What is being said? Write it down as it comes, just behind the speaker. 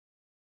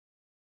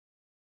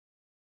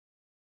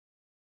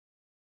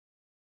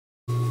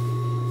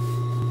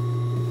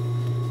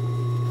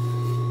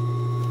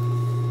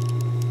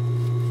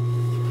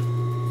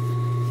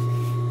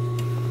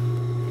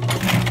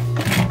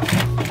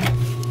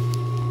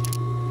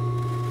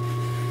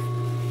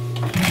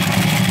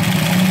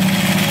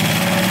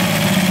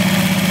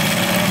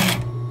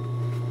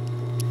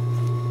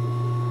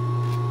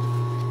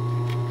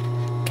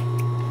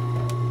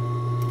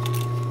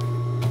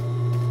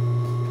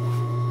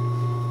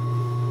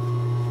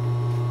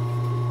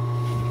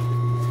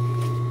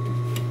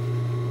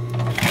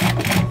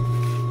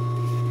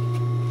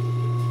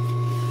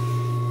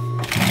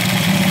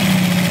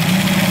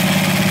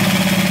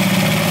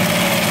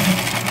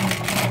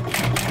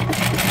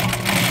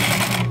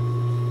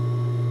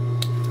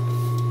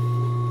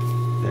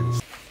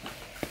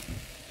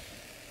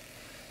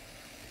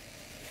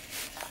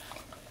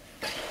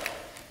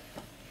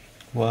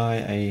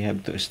why I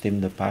have to steam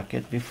the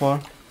pocket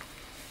before?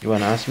 You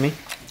wanna ask me?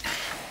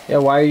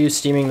 Yeah, why are you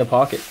steaming the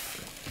pocket?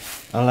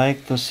 I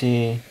like to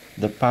see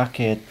the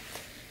pocket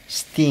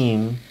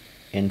steam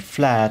and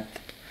flat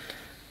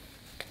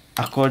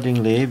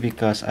accordingly,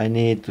 because I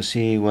need to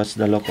see what's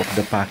the look of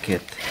the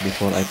pocket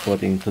before I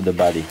put into the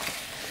body.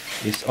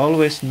 It's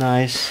always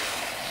nice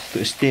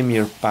to steam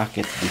your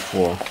pocket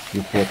before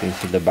you put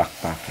into the back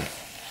pocket.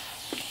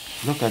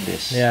 Look at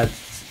this. Yeah,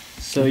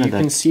 so you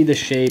can see the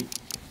shape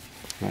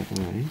right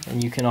away,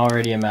 and you can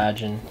already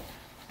imagine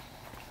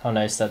how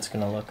nice that's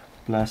gonna look.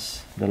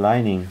 Plus the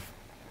lining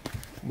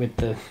With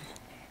the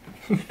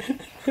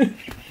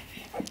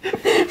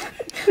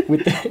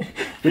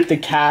with the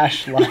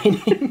cash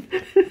lining.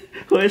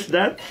 Who is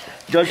that?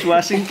 George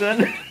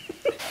Washington?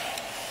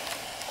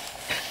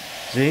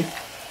 See?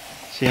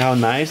 See how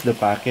nice the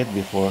pocket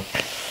before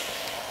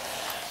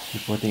you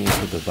putting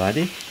into the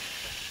body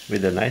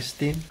with a nice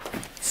steam.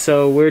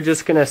 So we're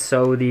just gonna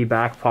sew the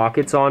back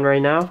pockets on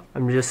right now.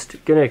 I'm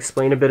just gonna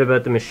explain a bit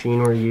about the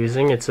machine we're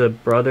using. It's a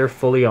Brother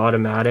fully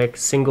automatic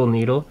single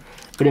needle,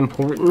 but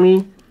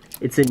importantly,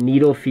 it's a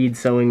needle feed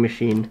sewing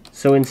machine.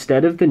 So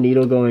instead of the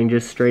needle going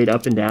just straight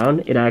up and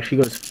down, it actually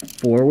goes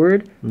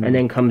forward and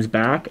then comes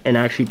back and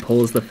actually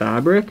pulls the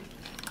fabric.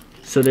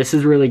 So this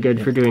is really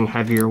good for doing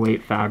heavier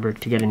weight fabric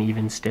to get an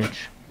even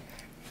stitch.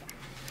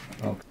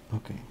 Oh,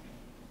 okay.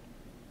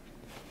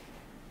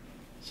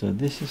 So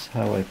this is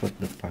how I put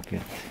the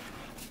pocket.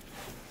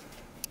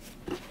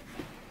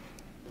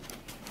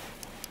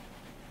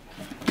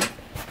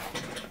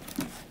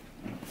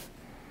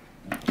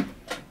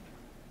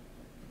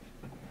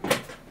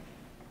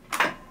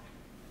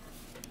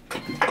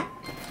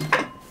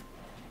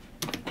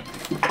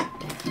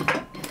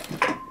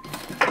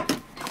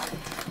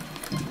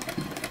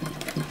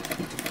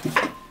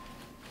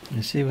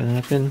 You see what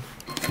happened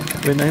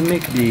when I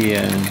make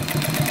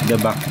the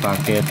back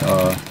pocket,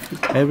 or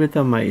every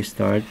time I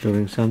start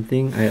doing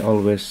something, I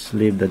always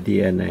leave the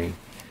DNA.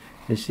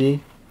 You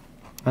see,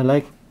 I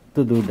like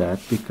to do that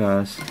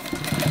because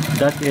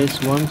that is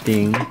one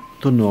thing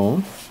to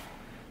know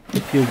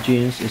if your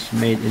jeans is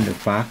made in the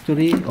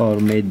factory or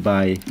made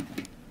by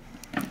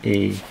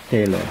a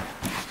tailor,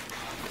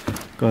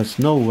 because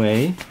no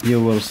way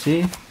you will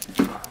see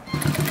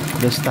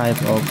this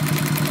type of,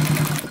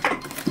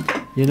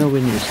 you know,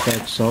 when you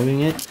start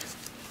sewing it.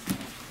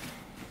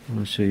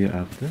 I'll show you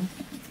after.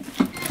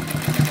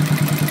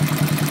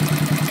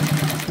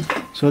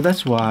 So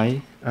that's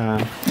why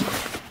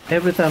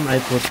every time I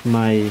put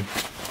my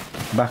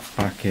back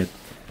pocket,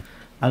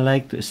 I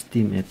like to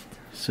steam it.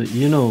 So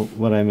you know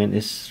what I mean.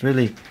 It's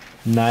really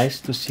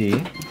nice to see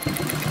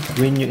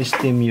when you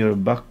steam your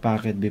back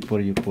pocket before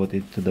you put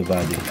it to the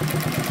body.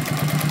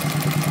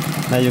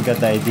 Now you got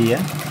the idea?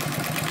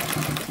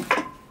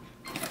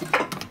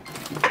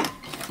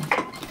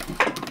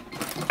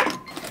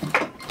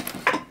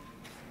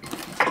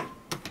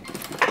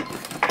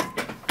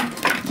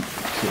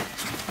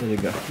 There you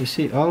go. You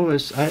see,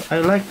 always I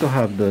like to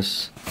have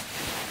this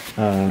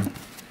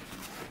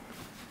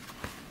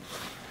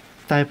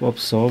type of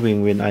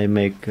sewing when I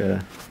make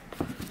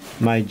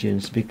my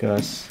jeans,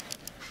 because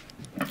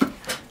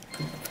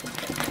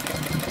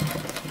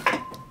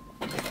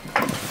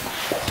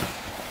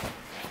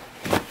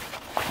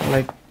I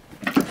like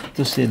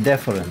to see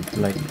different,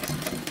 like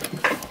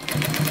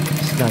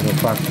it's not a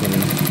factory.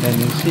 And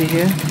you see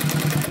here,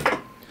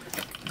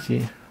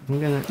 see,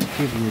 I'm gonna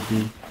give you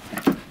the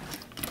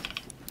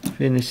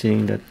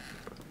finishing that.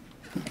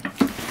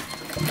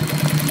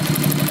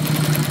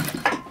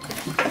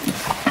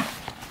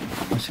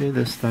 You see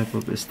this type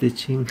of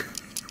stitching.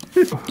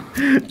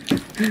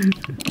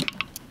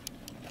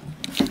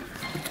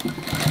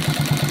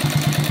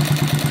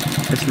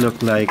 It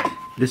look like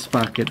this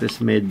pocket is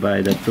made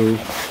by the two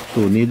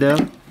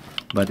needle,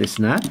 but it's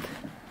not.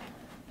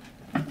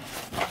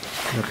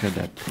 Look at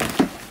that.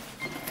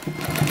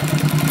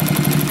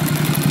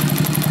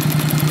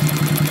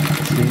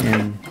 See,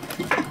 and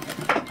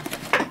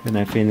when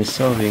I finish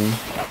sewing,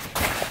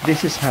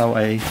 this is how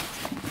I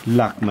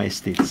lock my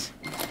stitch.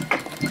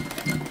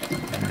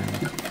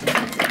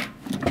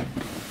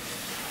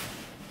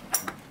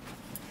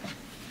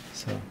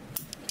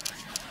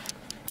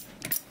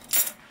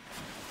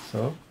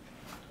 So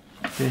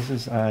this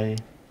is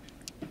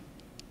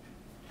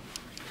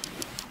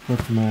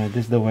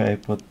this is the way I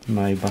put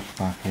my back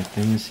pocket,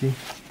 and you see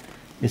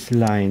it's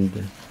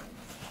lined.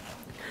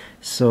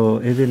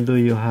 So even though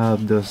you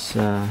have those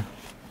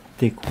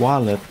thick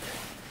wallet,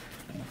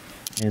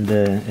 in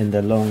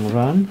the long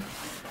run,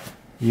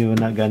 you're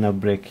not gonna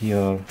break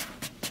your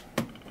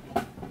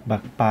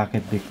back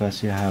pocket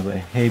because you have a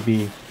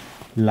heavy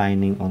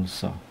lining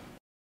also.